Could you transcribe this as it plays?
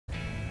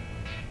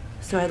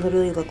So I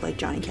literally look like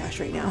Johnny Cash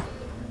right now.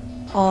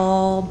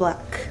 All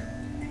black.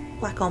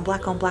 Black on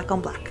black on black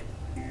on black.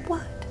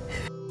 What?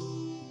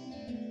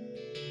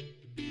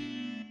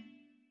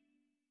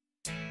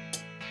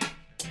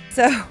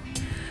 So,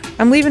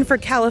 I'm leaving for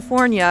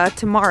California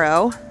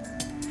tomorrow.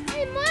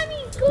 Hey,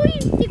 Mommy's going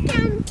to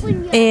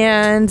California.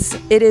 And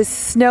it is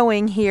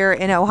snowing here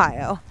in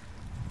Ohio.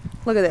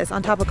 Look at this,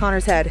 on top of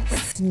Connor's head.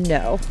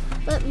 Snow.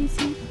 Let me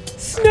see.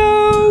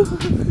 Snow!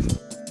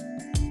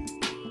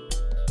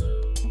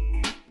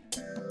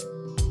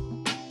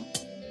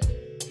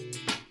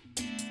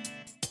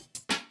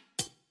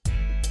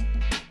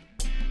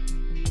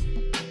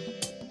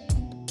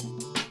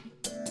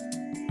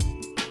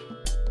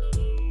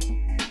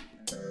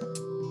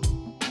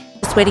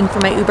 Just waiting for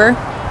my Uber.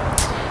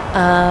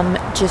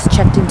 Just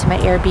checked into my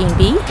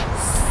Airbnb.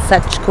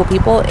 Such cool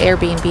people.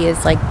 Airbnb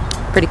is like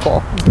pretty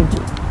cool.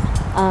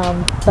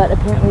 But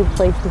apparently the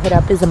place to hit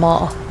up is a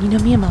mall. You know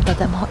me, I'm all about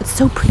that mall. It's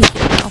so pretty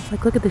here now.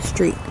 Like, look at the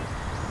street.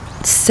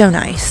 It's so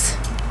nice.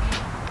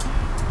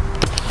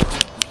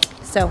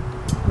 So,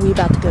 we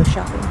about to go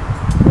shopping.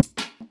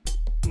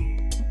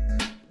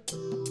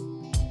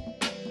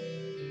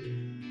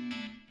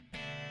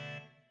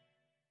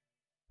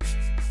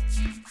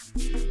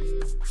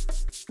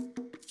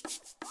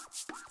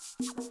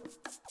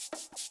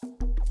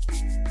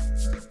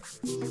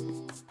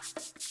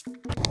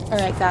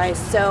 Alright guys,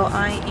 so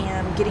I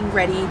am getting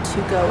ready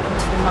to go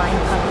into the Mind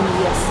Pump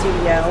Media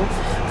studio.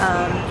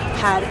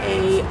 Had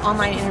a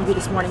online interview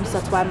this morning, so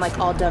that's why I'm like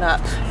all done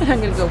up. And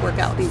I'm gonna go work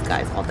out with these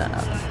guys all done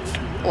up.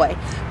 Boy.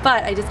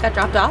 But I just got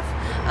dropped off.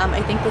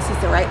 I think this is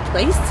the right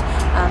place. So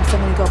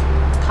I'm gonna go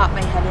pop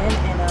my head in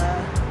and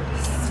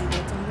see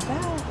what's on the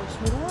back. Wish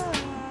me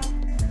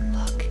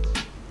luck. Look.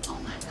 Oh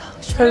my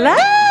gosh. Hello!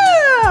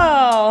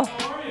 How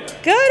are you?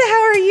 Good,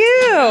 how are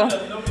you?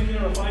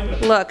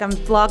 Look, I'm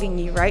vlogging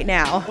you right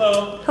now.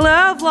 Hello.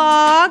 Hello,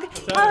 vlog.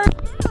 How are you?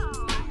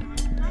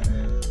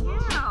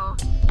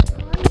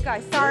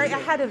 Guys, sorry, I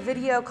had a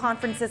video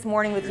conference this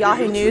morning with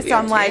Yahoo News, so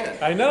I'm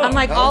like, I'm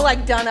like all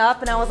like done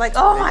up, and I was like,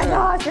 oh my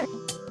gosh.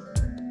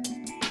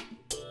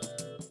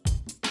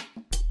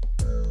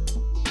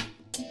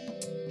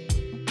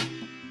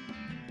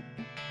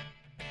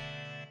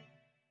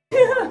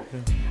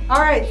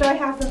 All right, so I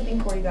have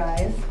something for you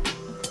guys.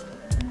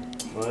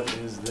 What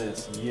is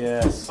this?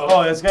 Yes.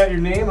 Oh, it's got your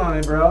name on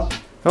it, bro.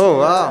 Oh,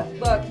 wow.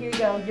 Look, here you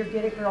go, your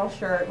Get It Girl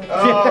shirt. With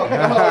Oh,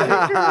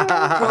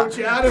 Coach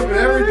Adam and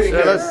everything.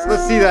 Yeah,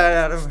 let's see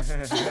that, Adam.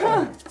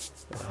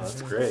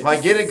 That's great. My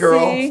Get It Girl.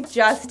 See,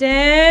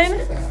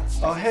 Justin.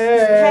 Oh,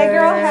 hey. Hey,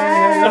 girl,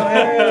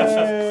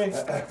 hey.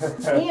 Hey.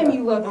 Damn,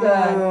 you look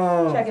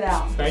good. Check it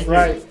out. Thank you.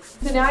 Right.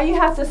 So now you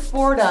have to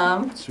sport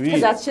them. Sweet.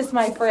 Because that's just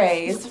my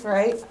phrase,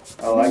 right?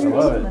 I like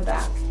Yours it. in the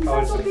back.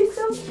 Oh, That would be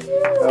so cute.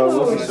 Oh,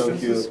 it'll be so This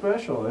cute. is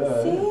special,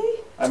 yeah. See?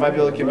 I might be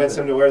able to convince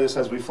him to wear this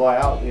as we fly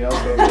out, you know,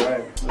 so it'll be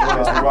right.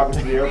 We're walking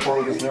to the airport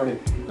with this and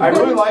everything. I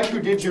really like who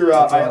did your,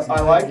 I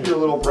like your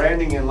little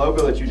branding and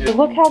logo that you did.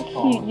 Look how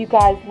cute you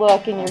guys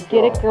look in your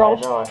Get It Girl.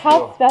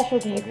 How special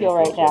do you feel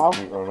right now?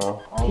 Do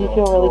you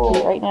feel really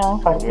cute right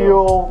now? I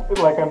feel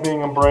like I'm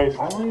being embraced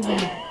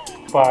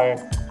by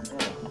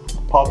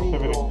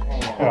positivity.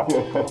 Yeah,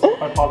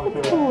 by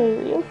positivity.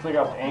 Hilarious. It's like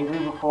I was angry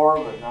before,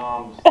 but now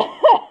I'm just...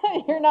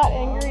 You're not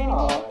angry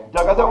anymore.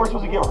 Doug, I thought we were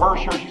supposed to give her a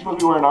shirt. She's supposed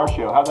to be wearing our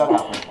show. How'd that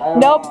happen?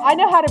 Nope, I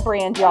know how to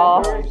brand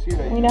y'all.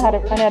 I know how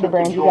to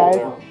brand you guys.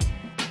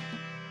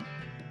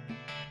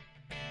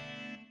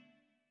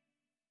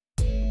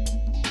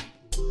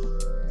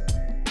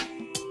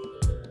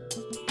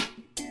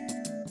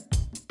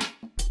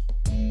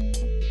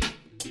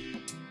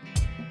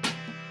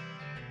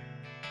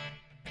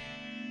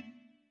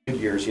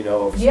 Years, you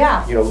know, of,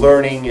 Yeah. you know,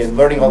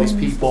 learning all these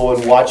people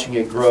and watching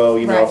it grow,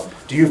 you know. Right.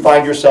 Do you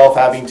find yourself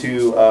having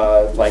to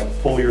like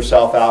pull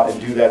yourself out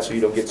and do that so you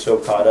don't get so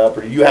caught up,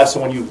 or do you have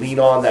someone you lean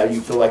on that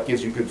you feel like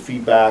gives you good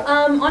feedback?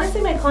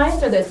 Honestly, my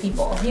clients are those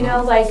people. You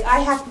know, like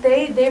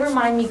they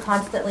remind me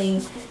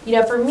constantly. You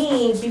know, for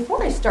me,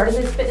 before I started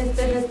this fitness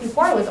business,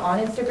 before I was on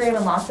Instagram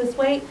and lost this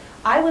weight,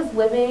 I was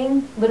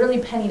living literally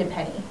penny to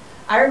penny.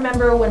 I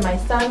remember when my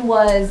son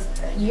was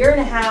a year and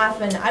a half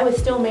and I was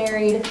still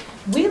married,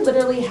 we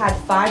literally had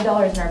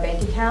 $5 in our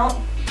bank account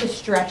to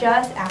stretch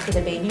us after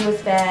the baby was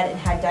fed and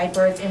had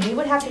diapers, and we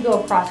would have to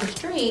go across the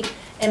street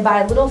and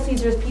buy Little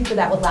Caesars pizza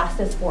that would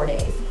last us 4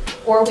 days.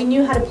 Or we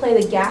knew how to play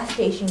the gas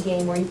station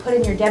game where you put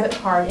in your debit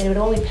card and it would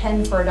only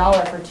pen for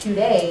 $1 for 2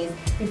 days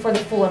before the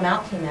full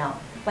amount came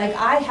out. Like,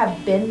 I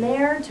have been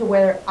there to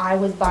where I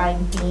was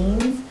buying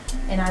beans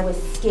and I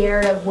was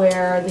scared of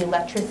where the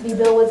electricity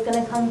bill was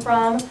going to come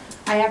from.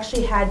 I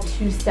actually had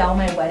to sell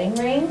my wedding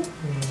ring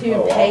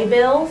to pay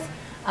bills.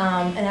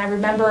 And I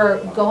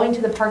remember going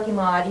to the parking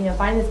lot, you know,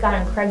 finding this guy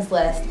on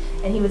Craigslist,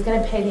 and he was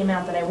going to pay the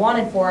amount that I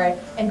wanted for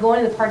it, and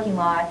going to the parking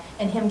lot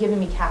and him giving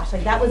me cash.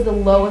 Like, that was the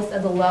lowest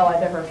of the low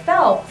I've ever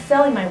felt,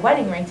 selling my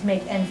wedding ring to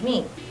make ends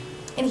meet.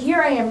 And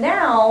here I am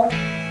now,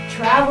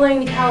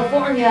 traveling to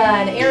California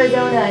and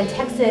Arizona and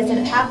Texas,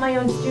 and have my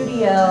own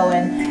studio,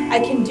 and I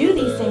can do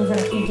these things and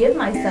I can give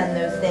my son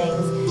those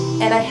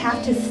things. And And I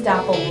have to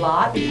stop a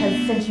lot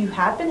because since you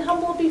have been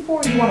humbled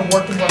before, you want to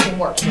work and work and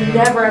work. You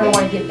never ever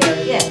want to get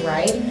there again,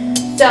 right?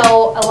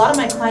 So a lot of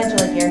my clients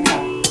are like, Erica,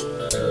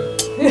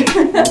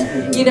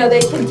 you know,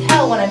 they can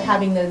tell when I'm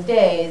having those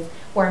days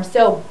where I'm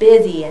so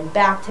busy and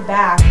back to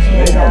back.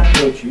 And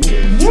Coach you.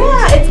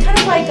 yeah, it's kind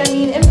of like, I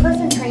mean,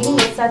 in-person training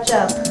is such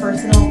a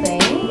personal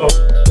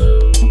thing.